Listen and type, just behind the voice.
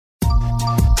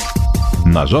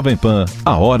Na Jovem Pan,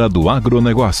 a Hora do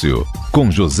Agronegócio, com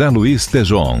José Luiz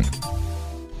Tejon.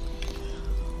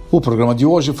 O programa de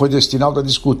hoje foi destinado a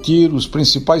discutir os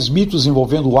principais mitos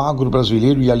envolvendo o agro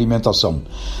brasileiro e alimentação.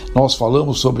 Nós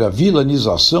falamos sobre a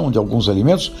vilanização de alguns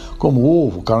alimentos, como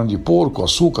ovo, carne de porco,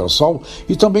 açúcar, sal,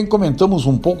 e também comentamos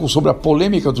um pouco sobre a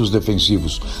polêmica dos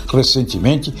defensivos.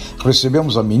 Recentemente,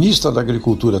 recebemos a ministra da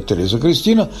Agricultura, Tereza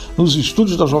Cristina, nos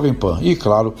estúdios da Jovem Pan e,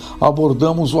 claro,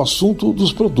 abordamos o assunto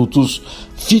dos produtos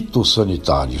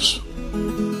fitossanitários.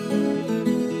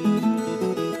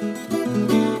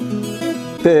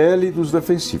 PL dos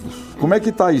defensivos. Como é que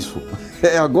está isso?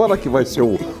 É agora que vai ser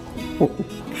Como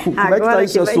é que está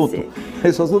esse assunto?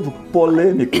 Esse assunto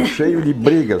polêmico, cheio de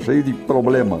briga, cheio de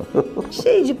problema.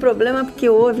 Cheio de problema porque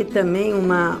houve também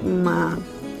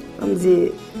vamos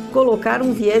dizer, colocar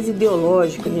um viés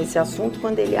ideológico nesse assunto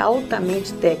quando ele é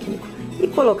altamente técnico e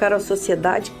colocar a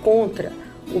sociedade contra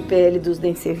o PL dos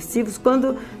defensivos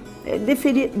quando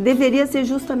deveria ser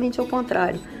justamente ao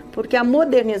contrário, porque a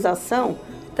modernização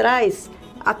traz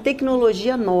a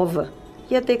tecnologia nova.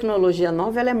 E a tecnologia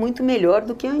nova ela é muito melhor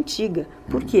do que a antiga.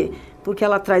 Por quê? Porque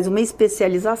ela traz uma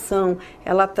especialização,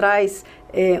 ela traz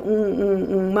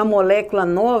uma molécula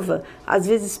nova, às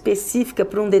vezes específica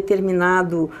para um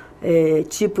determinado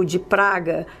tipo de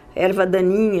praga, erva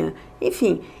daninha,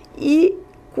 enfim. E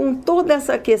com toda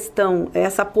essa questão,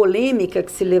 essa polêmica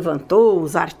que se levantou,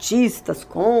 os artistas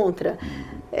contra,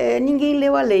 ninguém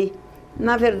leu a lei.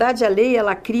 Na verdade, a lei,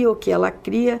 ela cria o quê? Ela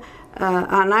cria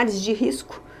a análise de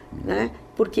risco, né?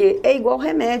 Porque é igual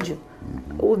remédio.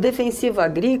 O defensivo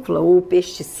agrícola, ou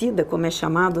pesticida, como é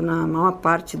chamado na maior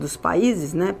parte dos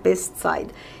países, né? Pesticide,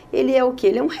 ele é o quê?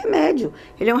 Ele é um remédio.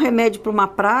 Ele é um remédio para uma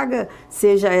praga,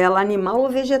 seja ela animal ou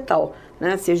vegetal,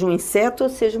 né? Seja um inseto ou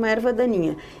seja uma erva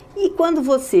daninha. E quando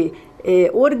você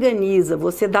organiza,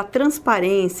 você dá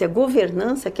transparência,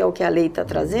 governança, que é o que a lei está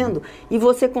trazendo, e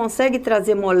você consegue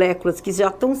trazer moléculas que já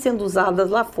estão sendo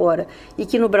usadas lá fora e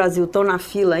que no Brasil estão na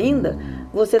fila ainda,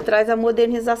 você traz a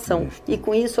modernização. E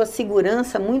com isso a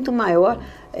segurança muito maior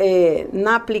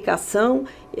na aplicação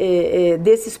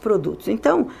desses produtos.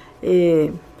 Então,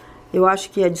 eu acho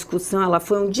que a discussão ela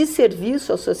foi um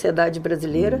desserviço à sociedade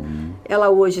brasileira. Ela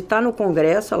hoje está no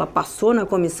Congresso, ela passou na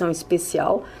comissão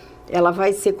especial, ela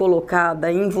vai ser colocada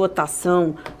em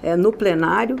votação no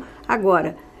plenário.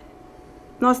 Agora,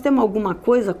 nós temos alguma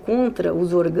coisa contra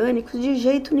os orgânicos? De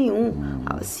jeito nenhum.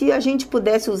 Se a gente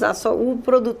pudesse usar só, o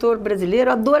produtor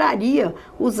brasileiro adoraria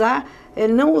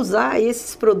não usar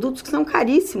esses produtos que são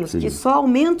caríssimos, que só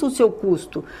aumentam o seu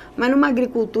custo. Mas numa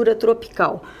agricultura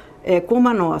tropical, como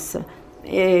a nossa,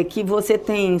 que você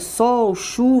tem sol,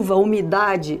 chuva,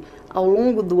 umidade ao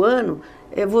longo do ano,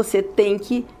 você tem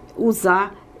que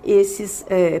usar esses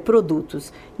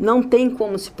produtos. Não tem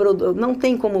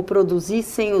como produzir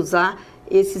sem usar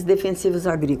esses defensivos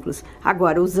agrícolas.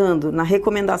 Agora, usando na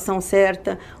recomendação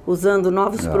certa, usando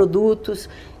novos produtos.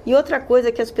 E outra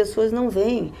coisa que as pessoas não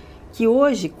veem, que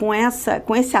hoje, com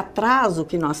esse atraso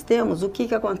que nós temos, o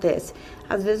que acontece?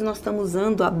 Às vezes nós estamos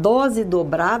usando a dose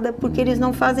dobrada porque eles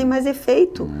não fazem mais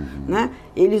efeito, né?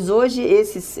 Eles hoje,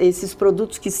 esses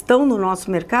produtos que estão no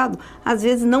nosso mercado, às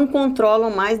vezes não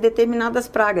controlam mais determinadas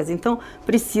pragas. Então,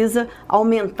 precisa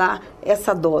aumentar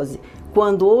essa dose.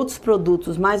 Quando outros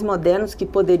produtos mais modernos que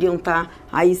poderiam estar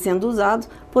aí sendo usados,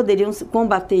 poderiam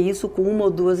combater isso com uma ou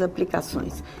duas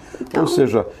aplicações. Então, ou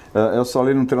seja, essa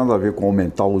lei não tem nada a ver com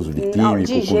aumentar o uso de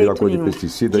químico, com virar coisa de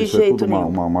pesticida, isso é tudo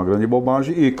uma grande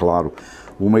bobagem. E, claro,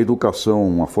 uma educação,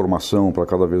 uma formação para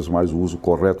cada vez mais o uso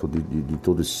correto de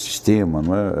todo esse sistema,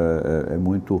 não é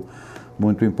muito,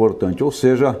 muito importante. Ou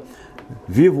seja,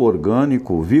 viva o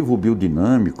orgânico, viva o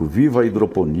biodinâmico, viva a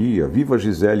hidroponia, viva a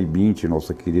Gisele Bündchen,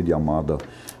 nossa querida e amada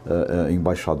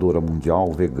embaixadora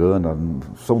mundial, vegana,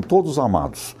 são todos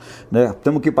amados, né?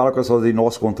 Temos que parar com essa de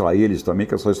nós contra eles também,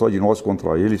 que essa história de nós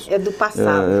contra eles é do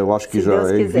passado. Eu acho que já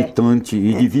é irritante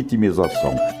e de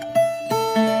vitimização.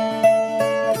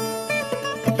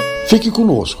 Fique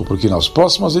conosco, porque nas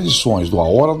próximas edições do A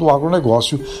Hora do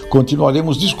Agronegócio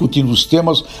continuaremos discutindo os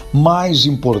temas mais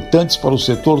importantes para o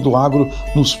setor do agro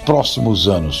nos próximos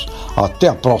anos. Até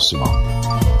a próxima!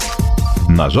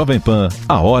 Na Jovem Pan,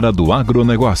 a Hora do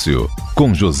Agronegócio,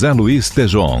 com José Luiz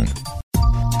Tejon.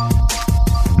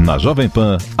 Na Jovem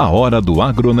Pan, a Hora do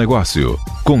Agronegócio,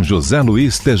 com José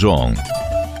Luiz Tejon.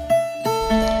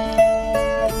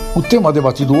 O tema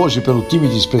debatido hoje pelo time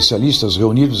de especialistas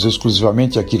reunidos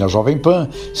exclusivamente aqui na Jovem Pan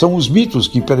são os mitos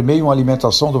que permeiam a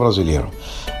alimentação do brasileiro.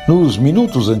 Nos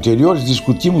minutos anteriores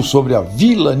discutimos sobre a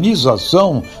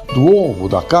vilanização do ovo,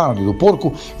 da carne, do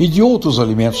porco e de outros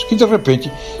alimentos que de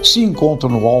repente se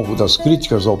encontram no alvo das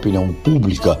críticas da opinião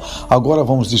pública. Agora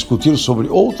vamos discutir sobre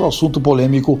outro assunto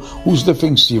polêmico, os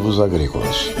defensivos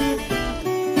agrícolas.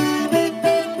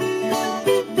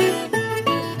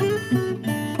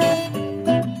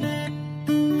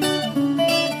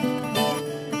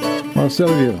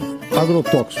 Marcelo Vieira,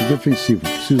 agrotóxico, defensivo,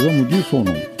 precisamos disso ou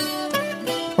não?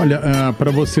 Olha,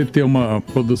 para você ter uma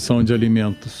produção de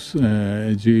alimentos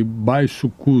de baixo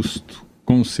custo,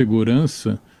 com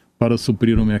segurança, para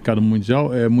suprir o mercado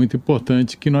mundial, é muito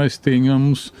importante que nós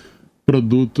tenhamos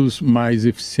produtos mais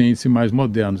eficientes e mais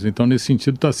modernos. Então, nesse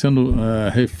sentido, está sendo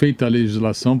refeita a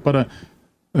legislação para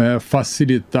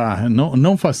facilitar,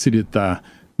 não facilitar,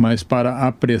 mas para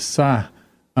apressar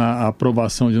a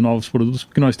aprovação de novos produtos,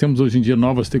 porque nós temos hoje em dia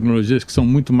novas tecnologias que são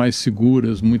muito mais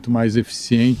seguras, muito mais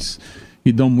eficientes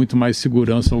e dão muito mais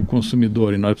segurança ao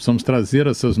consumidor. E nós precisamos trazer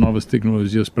essas novas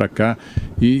tecnologias para cá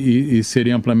e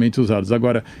serem amplamente usadas.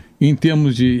 Agora, em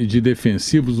termos de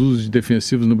defensivos, uso de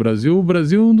defensivos no Brasil, o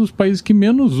Brasil é um dos países que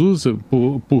menos usa.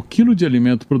 Por quilo de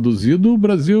alimento produzido, o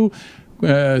Brasil,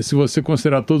 se você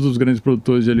considerar todos os grandes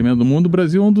produtores de alimento do mundo, o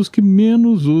Brasil é um dos que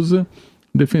menos usa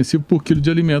defensivo por quilo de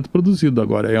alimento produzido.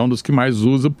 Agora, é um dos que mais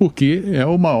usa porque é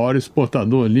o maior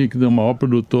exportador líquido, o maior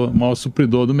produtor, o maior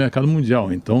supridor do mercado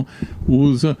mundial. Então,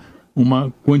 usa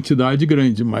uma quantidade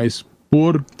grande, mas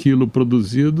por quilo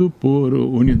produzido, por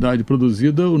unidade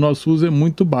produzida, o nosso uso é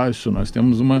muito baixo. Nós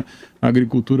temos uma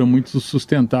agricultura muito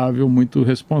sustentável, muito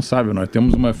responsável. Nós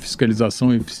temos uma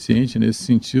fiscalização eficiente nesse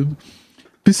sentido.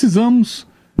 Precisamos,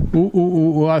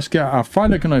 acho que a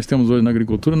falha que nós temos hoje na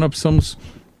agricultura, nós precisamos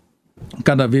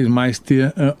cada vez mais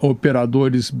ter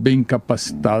operadores bem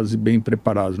capacitados e bem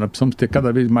preparados. Nós precisamos ter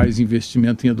cada vez mais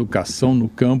investimento em educação no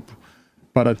campo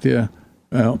para ter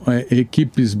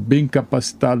equipes bem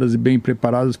capacitadas e bem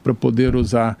preparadas para poder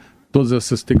usar todas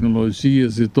essas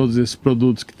tecnologias e todos esses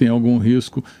produtos que têm algum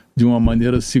risco de uma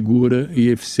maneira segura e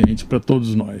eficiente para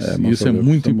todos nós. Isso é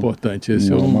muito importante.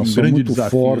 Esse é um grande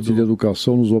desafio. Forte de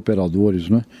educação nos operadores,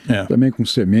 né? Também com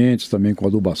sementes, também com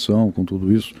adubação, com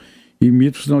tudo isso. E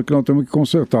mitos que nós temos que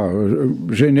consertar.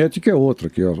 Genética é outra,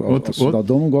 que o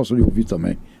cidadão não gosta de ouvir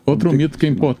também. Outro mito que é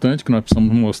importante, que nós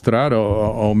precisamos mostrar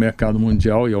ao mercado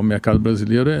mundial e ao mercado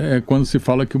brasileiro, é quando se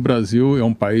fala que o Brasil é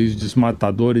um país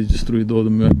desmatador e destruidor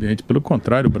do meio ambiente. Pelo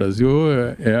contrário, o Brasil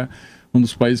é um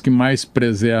dos países que mais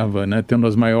preserva, né? Tendo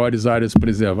as maiores áreas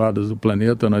preservadas do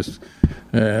planeta. Nós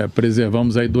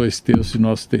preservamos aí 2/3 de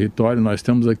nosso território. Nós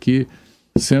temos aqui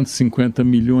 150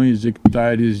 milhões de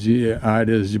hectares de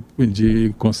áreas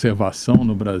de conservação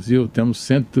no Brasil, temos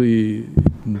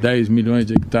 110 milhões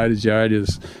de hectares de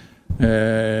áreas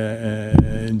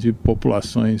de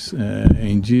populações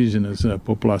indígenas,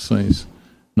 populações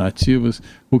nativas.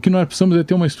 O que nós precisamos é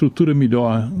ter uma estrutura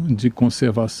melhor de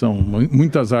conservação.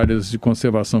 Muitas áreas de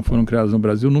conservação foram criadas no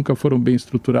Brasil, nunca foram bem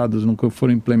estruturadas, nunca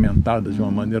foram implementadas de uma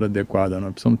maneira adequada.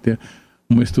 Nós precisamos ter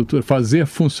uma estrutura, fazer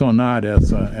funcionar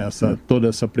toda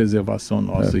essa preservação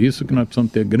nossa. Isso que nós precisamos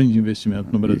ter grande investimento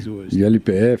no Brasil hoje. E a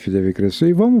LPF deve crescer.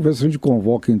 E vamos ver se a gente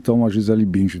convoca então a Gisele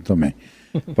Bündchen também,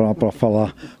 para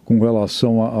falar com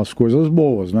relação às coisas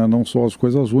boas, né? Não só as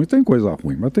coisas ruins. Tem coisa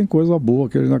ruim, mas tem coisa boa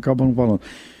que eles acabam falando.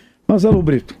 Marcelo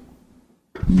Brito,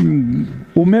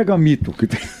 o mega mito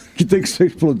que tem que ser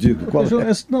explodido.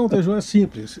 Tejão, é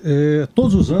simples.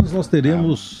 Todos os anos nós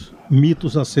teremos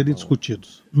mitos a serem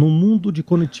discutidos. No mundo de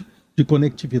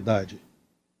conectividade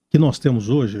que nós temos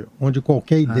hoje, onde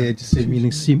qualquer ideia dissemina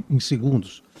em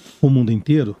segundos o mundo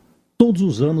inteiro, todos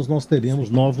os anos nós teremos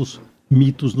novos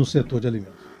mitos no setor de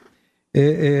alimentos.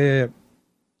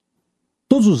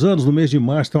 Todos os anos, no mês de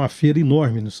março, tem uma feira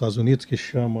enorme nos Estados Unidos que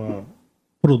chama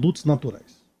Produtos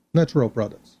Naturais, Natural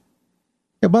Products.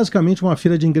 É basicamente uma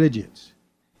feira de ingredientes.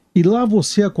 E lá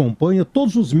você acompanha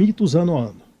todos os mitos ano a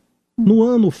ano. No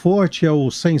ano forte é o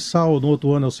sem sal, no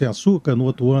outro ano é o sem açúcar, no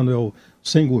outro ano é o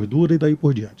sem gordura e daí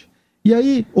por diante. E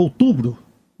aí, outubro,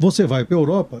 você vai para a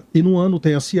Europa e no ano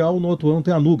tem a Cial, no outro ano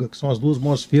tem a Nuga, que são as duas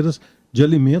maiores feiras de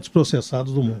alimentos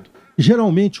processados do mundo.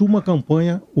 Geralmente uma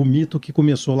campanha, o mito que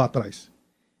começou lá atrás.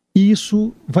 E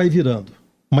isso vai virando,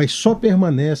 mas só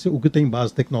permanece o que tem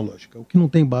base tecnológica. O que não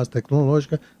tem base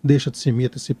tecnológica deixa de ser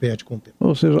mito e se perde com o tempo.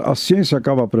 Ou seja, a ciência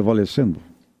acaba prevalecendo?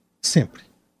 Sempre.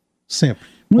 Sempre.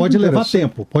 Pode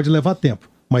levar tempo,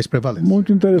 mas prevalece.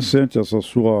 Muito interessante essa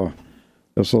sua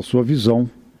visão.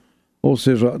 Ou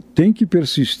seja, tem que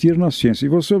persistir na ciência. E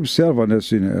você observa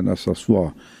nessa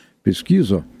sua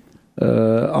pesquisa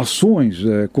ações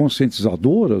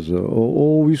conscientizadoras,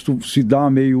 ou isso se dá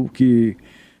meio que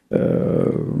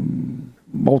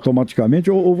automaticamente,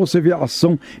 ou você vê a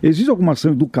ação, existe alguma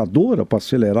ação educadora para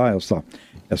acelerar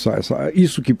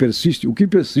isso que persiste? O que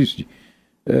persiste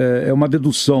é uma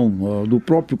dedução do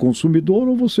próprio consumidor,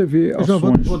 ou você vê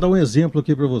ações? Vou dar um exemplo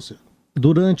aqui para você.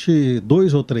 Durante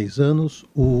 2 ou 3 anos,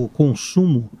 o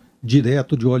consumo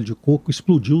direto de óleo de coco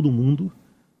explodiu no mundo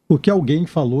porque alguém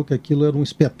falou que aquilo era um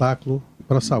espetáculo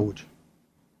para a saúde.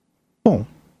 Bom,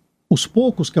 os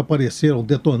poucos que apareceram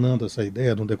detonando essa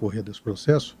ideia no decorrer desse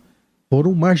processo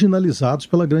foram marginalizados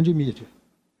pela grande mídia.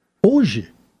 Hoje,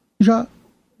 já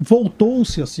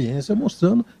voltou-se a ciência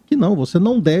mostrando que não, você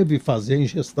não deve fazer a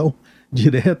ingestão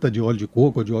direta de óleo de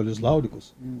coco ou de óleos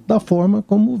láuricos da forma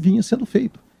como vinha sendo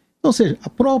feito. Ou seja, a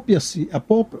própria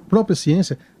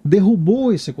ciência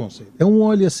derrubou esse conceito. É um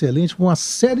óleo excelente com uma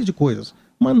série de coisas,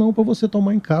 mas não para você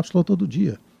tomar em cápsula todo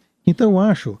dia. Então eu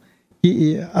acho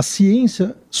que a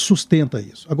ciência sustenta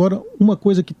isso. Agora, uma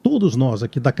coisa que todos nós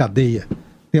aqui da cadeia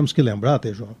temos que lembrar,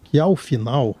 Tejão, que ao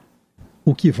final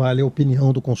o que vale é a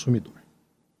opinião do consumidor.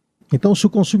 Então, se o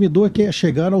consumidor quer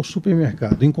chegar ao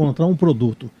supermercado e encontrar um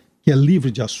produto que é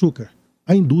livre de açúcar,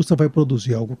 a indústria vai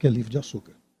produzir algo que é livre de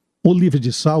açúcar. Ou livre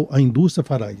de sal, a indústria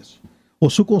fará isso. Ou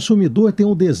se o consumidor tem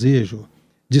o desejo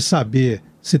de saber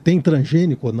se tem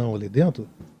transgênico ou não ali dentro,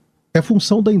 é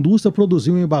função da indústria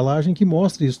produzir uma embalagem que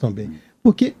mostre isso também.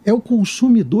 Porque é o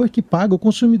consumidor que paga, o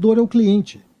consumidor é o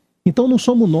cliente. Então não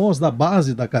somos nós, da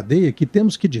base da cadeia, que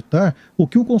temos que ditar o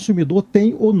que o consumidor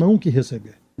tem ou não que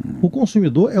receber. O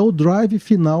consumidor é o drive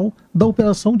final da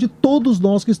operação de todos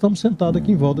nós que estamos sentados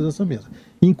aqui em volta dessa mesa.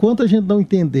 Enquanto a gente não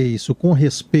entender isso com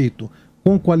respeito,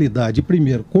 com qualidade e,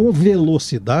 primeiro, com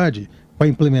velocidade para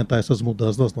implementar essas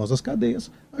mudanças nas nossas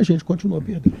cadeias, a gente continua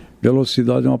perdendo.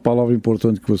 Velocidade é uma palavra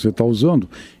importante que você está usando.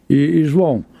 E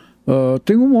João,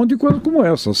 tem um monte de coisa como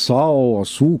essa, sal,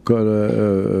 açúcar,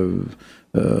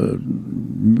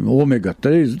 ômega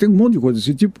 3, tem um monte de coisa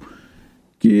desse tipo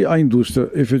que a indústria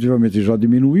efetivamente já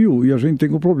diminuiu e a gente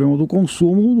tem o problema do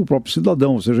consumo do próprio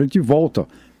cidadão, ou seja, a gente volta.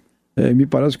 Me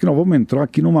parece que nós vamos entrar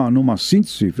aqui numa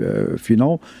síntese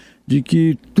final de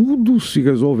que tudo se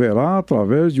resolverá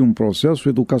através de um processo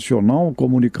educacional,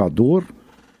 comunicador,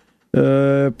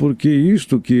 porque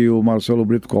isto que o Marcelo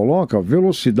Brito coloca,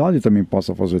 velocidade também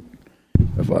passa a fazer,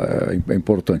 é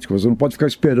importante, você não pode ficar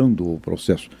esperando o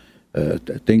processo,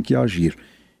 tem que agir.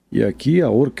 E aqui a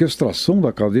orquestração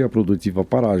da cadeia produtiva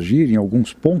para agir em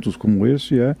alguns pontos como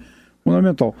esse é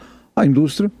fundamental. A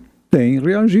indústria tem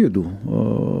reagido.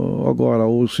 Agora,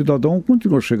 o cidadão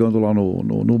continua chegando lá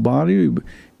no bar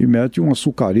e mete um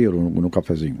açucareiro no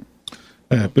cafezinho.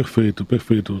 Perfeito,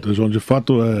 Tejão. De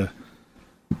fato,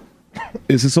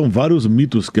 esses são vários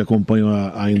mitos que acompanham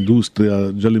a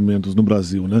indústria de alimentos no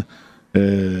Brasil, né?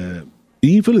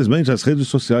 E, infelizmente, as redes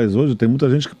sociais hoje, tem muita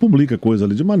gente que publica coisa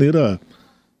ali de maneira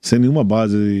sem nenhuma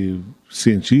base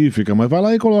científica, mas vai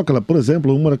lá e coloca lá. Por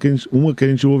exemplo, uma que a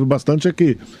gente ouve bastante é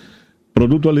que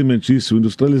produto alimentício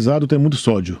industrializado tem muito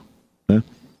sódio, né?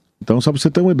 Então, só para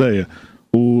você ter uma ideia,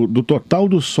 do total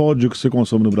do sódio que se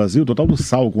consome no Brasil, total do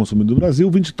sal consumido no Brasil,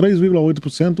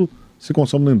 23,8% se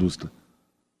consome na indústria.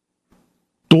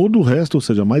 Todo o resto, ou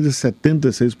seja, mais de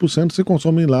 76%, se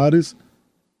consome em lares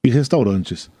e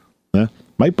restaurantes, né?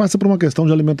 Mas aí passa por uma questão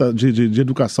de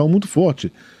educação muito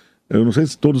forte. Eu não sei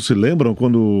se todos se lembram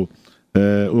quando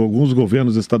alguns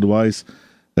governos estaduais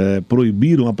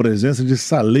proibiram a presença de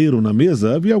saleiro na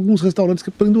mesa. Havia alguns restaurantes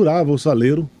que penduravam o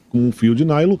saleiro com um fio de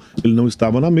nylon. Ele não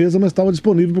estava na mesa, mas estava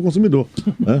disponível para o consumidor,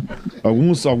 né?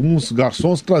 Alguns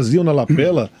garçons traziam na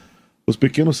lapela os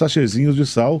pequenos sachezinhos de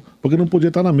sal, porque não podia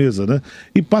estar na mesa, né?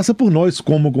 E passa por nós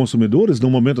como consumidores, num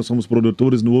momento nós somos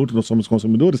produtores, no outro nós somos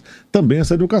consumidores, também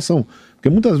essa educação. Porque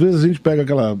muitas vezes a gente pega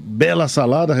aquela bela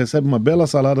salada, recebe uma bela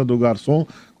salada do garçom,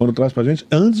 quando traz pra gente,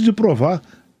 antes de provar,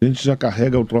 a gente já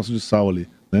carrega o troço de sal ali,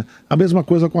 né? A mesma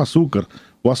coisa com açúcar.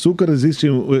 O açúcar, existe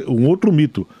um outro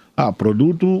mito.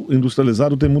 Produto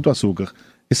industrializado tem muito açúcar.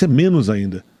 Esse é menos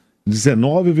ainda.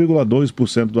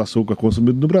 19,2% do açúcar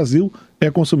consumido no Brasil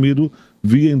é consumido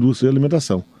via indústria de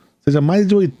alimentação. Ou seja, mais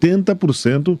de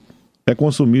 80% é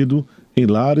consumido em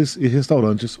lares e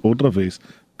restaurantes, outra vez.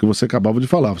 Que você acabava de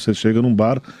falar, você chega num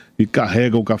bar e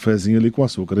carrega o cafezinho ali com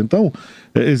açúcar. Então,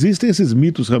 existem esses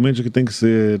mitos realmente que têm que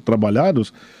ser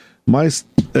trabalhados, mas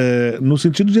no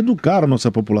sentido de educar a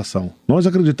nossa população. Nós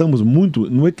acreditamos muito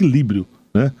no equilíbrio,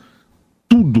 né?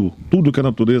 Tudo que a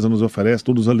natureza nos oferece,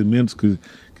 todos os alimentos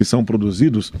que são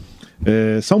produzidos,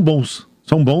 são bons.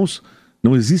 São bons,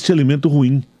 não existe alimento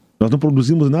ruim. Nós não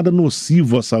produzimos nada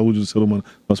nocivo à saúde do ser humano.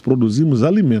 Nós produzimos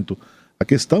alimento. A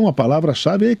questão, a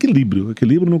palavra-chave é equilíbrio.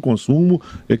 Equilíbrio no consumo,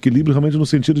 equilíbrio realmente no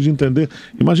sentido de entender.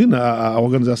 Imagina, a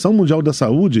Organização Mundial da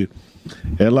Saúde,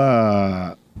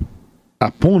 ela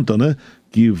aponta, né,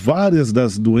 que várias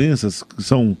das doenças que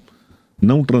são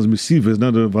não transmissíveis,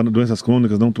 né, doenças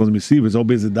crônicas não transmissíveis, a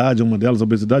obesidade é uma delas. A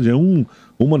obesidade é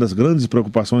uma das grandes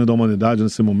preocupações da humanidade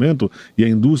nesse momento, e a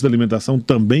indústria da alimentação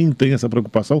também tem essa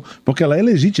preocupação, porque ela é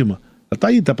legítima. Ela está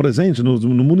aí, está presente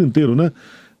no mundo inteiro, né?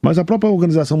 Mas a própria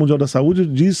Organização Mundial da Saúde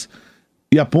diz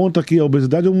e aponta que a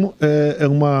obesidade é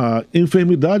uma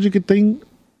enfermidade que tem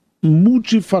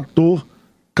multifatores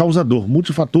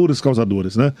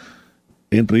causadores, né?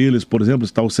 Entre eles, por exemplo,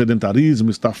 está o sedentarismo,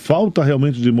 está a falta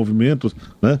realmente de movimentos,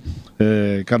 né?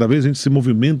 Cada vez a gente se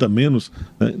movimenta menos,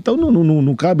 né? Então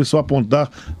não cabe só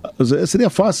apontar. Seria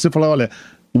fácil você falar, olha,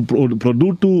 o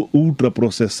produto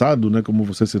ultraprocessado, né, como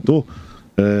você citou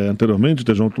anteriormente,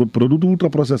 Tejão, o produto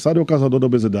ultraprocessado é o causador da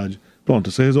obesidade.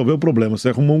 Pronto, você resolveu o problema, você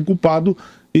arrumou um culpado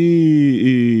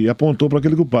e apontou para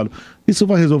aquele culpado. Isso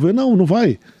vai resolver? Não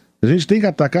vai. A gente tem que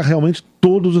atacar realmente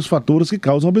todos os fatores que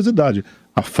causam obesidade.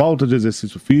 A falta de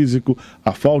exercício físico,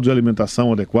 a falta de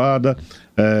alimentação adequada,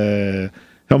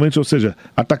 realmente, ou seja,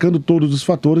 atacando todos os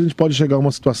fatores, a gente pode chegar a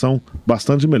uma situação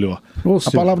bastante melhor.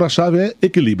 A palavra-chave é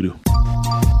equilíbrio.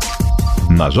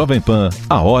 Na Jovem Pan,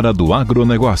 a Hora do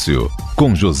Agronegócio,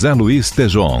 com José Luiz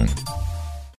Tejon.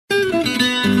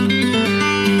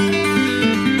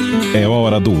 É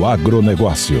hora do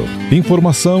agronegócio.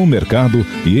 Informação, mercado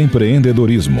e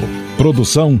empreendedorismo.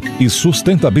 Produção e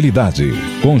sustentabilidade.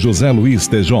 Com José Luiz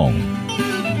Tejon.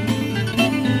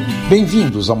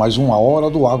 Bem-vindos a mais uma Hora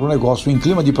do Agronegócio em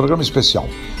clima de programa especial.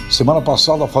 Semana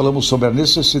passada falamos sobre a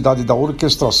necessidade da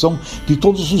orquestração de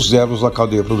todos os zeros da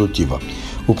cadeia produtiva.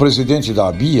 O presidente da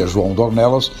ABIA, João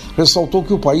Dornelas, ressaltou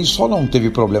que o país só não teve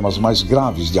problemas mais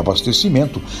graves de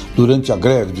abastecimento durante a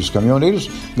greve dos caminhoneiros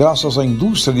graças à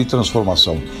indústria de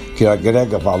transformação, que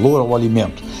agrega valor ao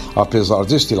alimento. Apesar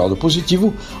deste lado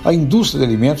positivo, a indústria de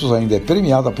alimentos ainda é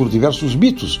premiada por diversos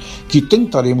mitos que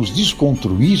tentaremos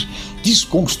desconstruir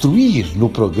no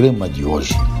programa de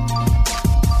hoje.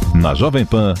 Na Jovem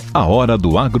Pan, a Hora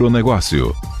do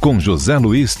Agronegócio, com José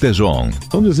Luiz Tejon.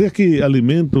 Vamos dizer que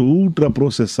alimento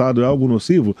ultraprocessado é algo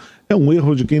nocivo? É um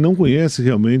erro de quem não conhece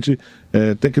realmente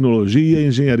tecnologia e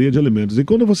engenharia de alimentos. E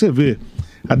quando você vê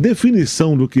a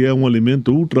definição do que é um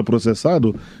alimento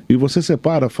ultraprocessado e você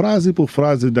separa frase por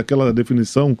frase daquela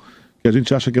definição que a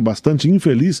gente acha que é bastante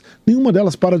infeliz, nenhuma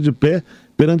delas para de pé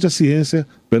perante a ciência,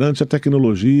 perante a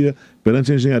tecnologia,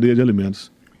 perante a engenharia de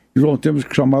alimentos. João, temos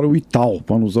que chamar o Ital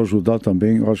para nos ajudar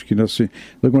também, eu acho que nesse...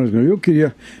 Eu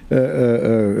queria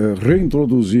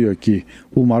reintroduzir aqui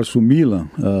o Márcio Milan,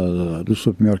 dos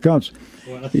supermercados,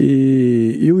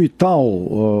 e o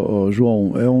Ital,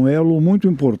 João, é um elo muito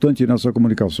importante nessa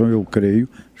comunicação, eu creio.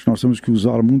 Acho que nós temos que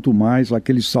usar muito mais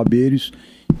aqueles saberes,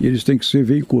 e eles têm que ser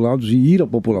veiculados e ir à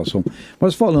população.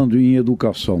 Mas falando em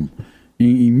educação,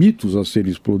 em mitos a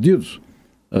serem explodidos,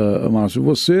 Márcio,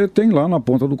 você tem lá na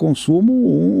ponta do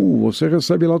consumo, você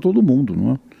recebe lá todo mundo,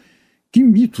 não é? Que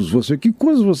mitos que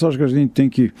coisas você acha que a gente tem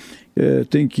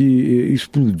que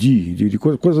explodir, de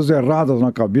coisas erradas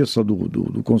na cabeça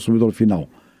do consumidor final?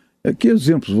 Que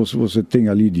exemplos você tem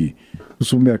ali do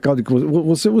supermercado que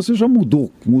você já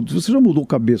mudou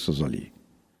cabeças ali,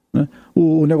 né?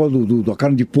 O negócio da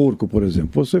carne de porco, por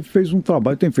exemplo, você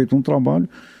tem feito um trabalho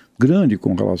grande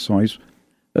com relação a isso.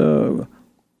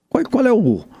 Qual é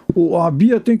a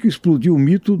BIA tem que explodir o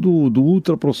mito do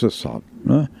ultraprocessado,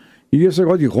 né? E esse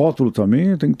negócio de rótulo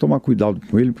também, tem que tomar cuidado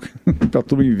com ele, porque a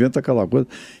turma inventa aquela coisa.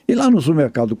 E lá no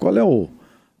supermercado, qual é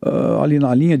ali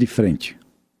na linha de frente?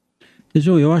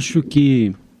 João, eu acho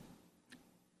que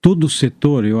todo o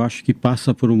setor,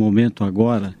 passa por um momento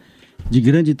agora de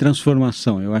grande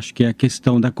transformação. Eu acho que é a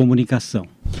questão da comunicação.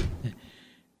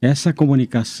 Essa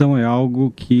comunicação é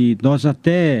algo que nós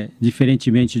até,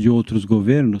 diferentemente de outros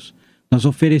governos, nós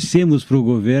oferecemos para o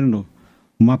governo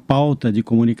uma pauta de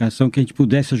comunicação que a gente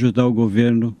pudesse ajudar o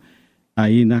governo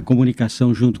aí na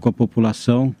comunicação junto com a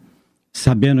população,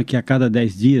 sabendo que a cada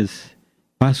 10 dias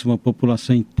passa uma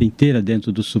população inteira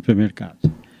dentro do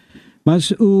supermercado.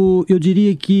 Mas eu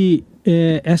diria que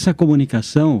essa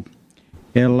comunicação,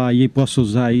 e posso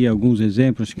usar aí alguns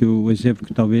exemplos, que o exemplo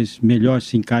que talvez melhor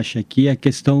se encaixa aqui é a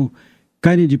questão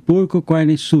carne de porco ou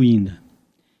carne suína.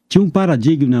 Tinha um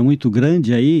paradigma muito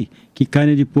grande aí que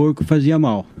carne de porco fazia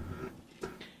mal.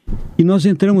 E nós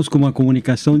entramos com uma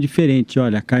comunicação diferente.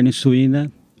 Olha, a carne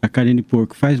de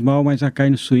porco faz mal, mas a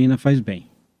carne suína faz bem.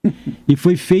 E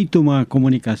foi feita uma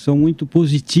comunicação muito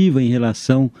positiva em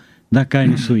relação da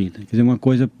carne suína. Quer dizer, uma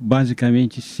coisa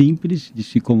basicamente simples de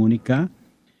se comunicar,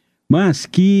 mas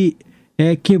que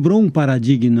quebrou um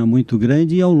paradigma muito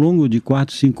grande e ao longo de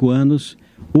 4, 5 anos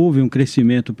houve um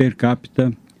crescimento per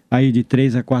capita aí de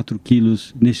 3 a 4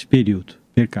 quilos nesse período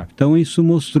per capita. Então isso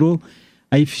mostrou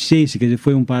a eficiência, quer dizer,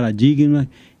 foi um paradigma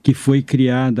que foi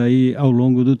criado aí ao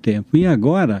longo do tempo. E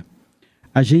agora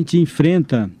a gente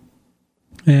enfrenta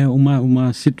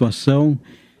uma situação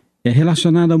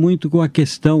relacionada muito com a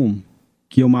questão,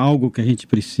 que é algo que a gente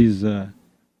precisa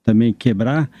também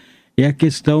quebrar, é a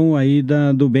questão aí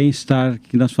do bem-estar,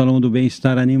 que nós falamos do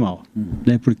bem-estar animal,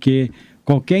 né? Porque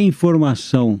qualquer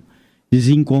informação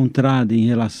desencontrada em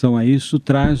relação a isso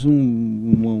traz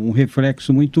um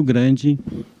reflexo muito grande,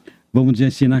 vamos dizer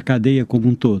assim, na cadeia como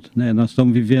um todo, né? Nós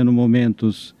estamos vivendo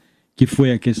momentos que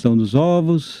foi a questão dos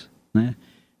ovos, né?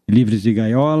 Livres de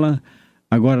gaiola,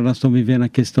 agora nós estamos vivendo a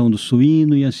questão do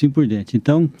suíno e assim por diante.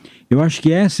 Então, eu acho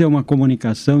que essa é uma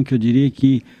comunicação que eu diria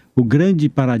que o grande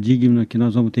paradigma que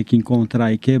nós vamos ter que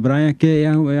encontrar e quebrar é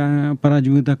a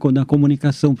paradigma da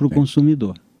comunicação para o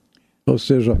consumidor. Ou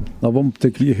seja, nós vamos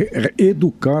ter que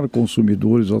educar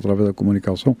consumidores através da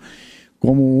comunicação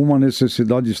como uma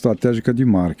necessidade estratégica de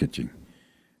marketing.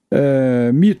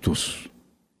 Mitos,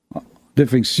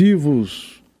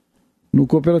 defensivos. No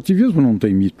cooperativismo não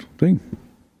tem mito, tem?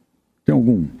 Tem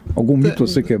algum mito a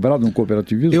ser quebrado no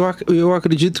cooperativismo? Eu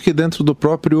acredito que dentro do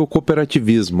próprio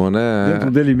cooperativismo, né?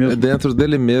 Dentro dele mesmo. Dentro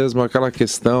dele mesmo, aquela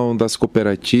questão das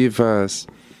cooperativas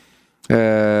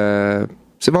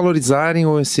se valorizarem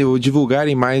ou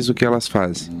divulgarem mais o que elas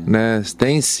fazem, né?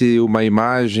 Tem-se uma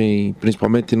imagem,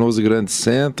 principalmente nos grandes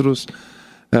centros,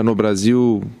 no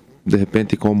Brasil, de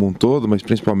repente como um todo, mas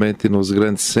principalmente nos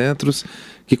grandes centros,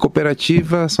 que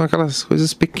cooperativas são aquelas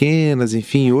coisas pequenas,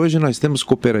 enfim. Hoje nós temos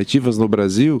cooperativas no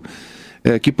Brasil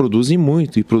que produzem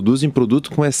muito e produzem produto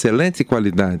com excelente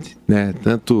qualidade, né?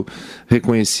 Tanto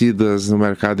reconhecidas no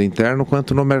mercado interno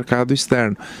quanto no mercado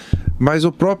externo. Mas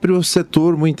o próprio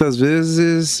setor muitas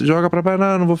vezes joga para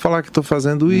baixo, não vou falar que estou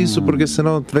fazendo isso, porque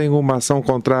senão vem uma ação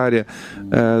contrária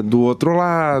do outro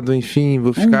lado, enfim,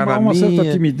 vou ficar na minha. Uma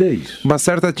certa timidez. Uma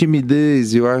certa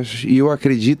timidez, eu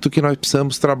acredito que nós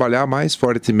precisamos trabalhar mais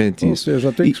fortemente isso. Ou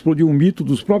seja, tem que explodir um mito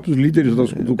dos próprios líderes do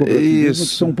cooperativismo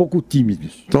que são um pouco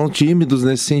tímidos. Estão tímidos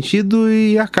nesse sentido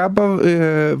e acaba,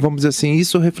 vamos dizer assim,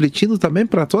 isso refletindo também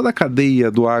para toda a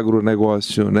cadeia do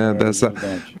agronegócio, né? Dessa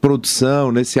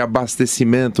produção, nesse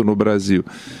abastecimento no Brasil.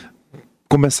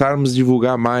 Começarmos a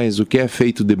divulgar mais o que é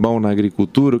feito de bom na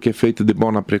agricultura, o que é feito de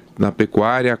bom na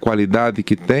pecuária, a qualidade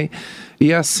que tem,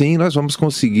 e assim nós vamos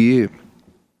conseguir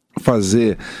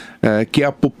fazer que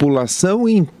a população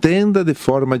entenda de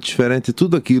forma diferente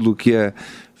tudo aquilo que é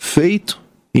feito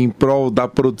em prol da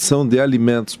produção de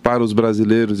alimentos para os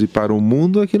brasileiros e para o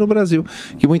mundo aqui no Brasil,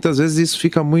 que muitas vezes isso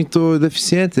fica muito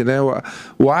deficiente, né?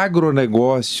 O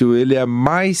agronegócio, ele é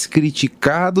mais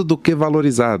criticado do que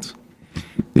valorizado.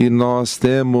 E nós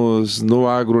temos no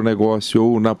agronegócio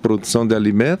ou na produção de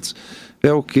alimentos,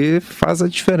 é o que faz a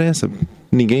diferença.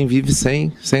 Ninguém vive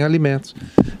sem alimentos.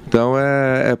 Então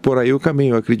é por aí o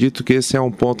caminho. Eu acredito que esse é um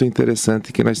ponto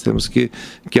interessante que nós temos que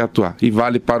atuar. E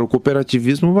vale para o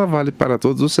cooperativismo, mas vale para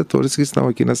todos os setores que estão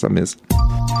aqui nessa mesa.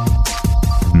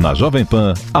 Na Jovem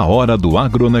Pan, a Hora do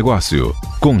Agronegócio,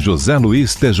 com José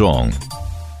Luiz Tejon.